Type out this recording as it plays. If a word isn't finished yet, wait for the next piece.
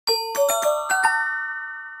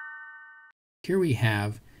Here we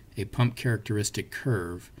have a pump characteristic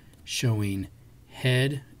curve showing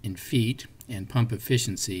head in feet and pump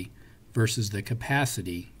efficiency versus the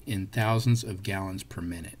capacity in thousands of gallons per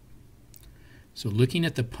minute. So looking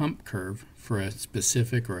at the pump curve for a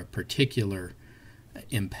specific or a particular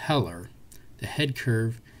impeller, the head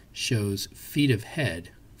curve shows feet of head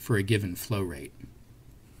for a given flow rate.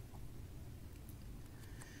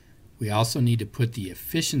 We also need to put the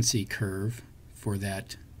efficiency curve for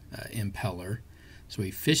that impeller. So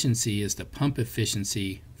efficiency is the pump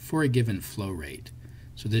efficiency for a given flow rate.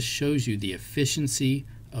 So this shows you the efficiency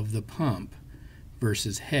of the pump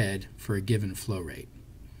versus head for a given flow rate.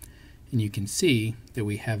 And you can see that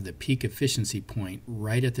we have the peak efficiency point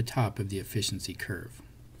right at the top of the efficiency curve.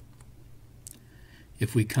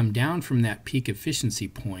 If we come down from that peak efficiency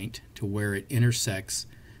point to where it intersects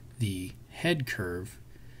the head curve,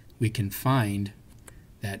 we can find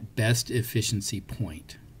that best efficiency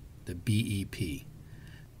point, the BEP.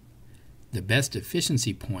 The best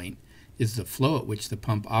efficiency point is the flow at which the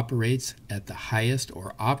pump operates at the highest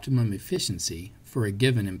or optimum efficiency for a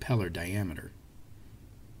given impeller diameter.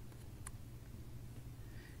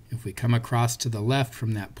 If we come across to the left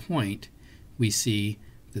from that point, we see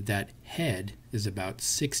that that head is about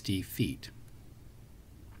 60 feet.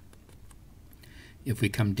 If we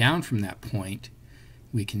come down from that point,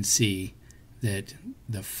 we can see that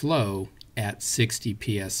the flow at 60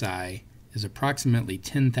 psi is approximately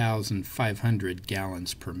 10,500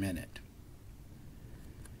 gallons per minute.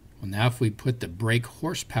 Well, now if we put the brake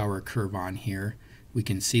horsepower curve on here, we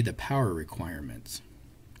can see the power requirements.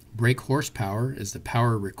 Brake horsepower is the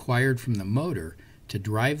power required from the motor to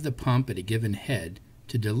drive the pump at a given head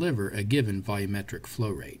to deliver a given volumetric flow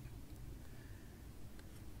rate.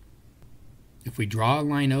 If we draw a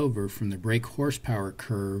line over from the brake horsepower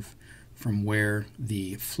curve from where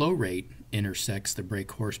the flow rate intersects the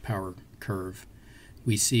brake horsepower curve,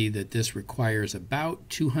 we see that this requires about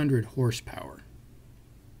 200 horsepower.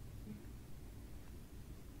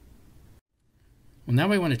 Well,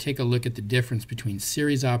 now I want to take a look at the difference between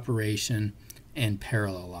series operation and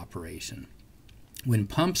parallel operation. When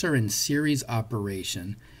pumps are in series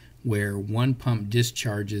operation, where one pump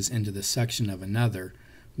discharges into the suction of another,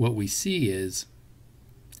 what we see is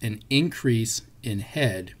an increase in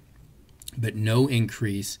head, but no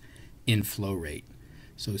increase in flow rate.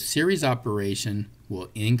 So series operation will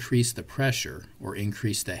increase the pressure or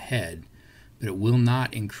increase the head, but it will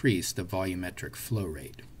not increase the volumetric flow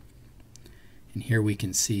rate. And here we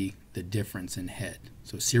can see the difference in head.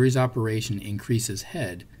 So series operation increases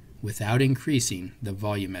head without increasing the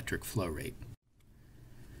volumetric flow rate.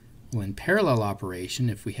 Well, in parallel operation,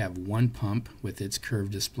 if we have one pump with its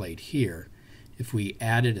curve displayed here, if we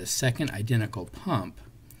added a second identical pump,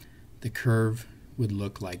 the curve would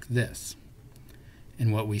look like this.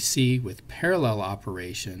 And what we see with parallel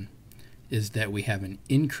operation is that we have an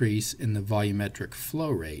increase in the volumetric flow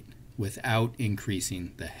rate without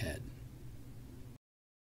increasing the head.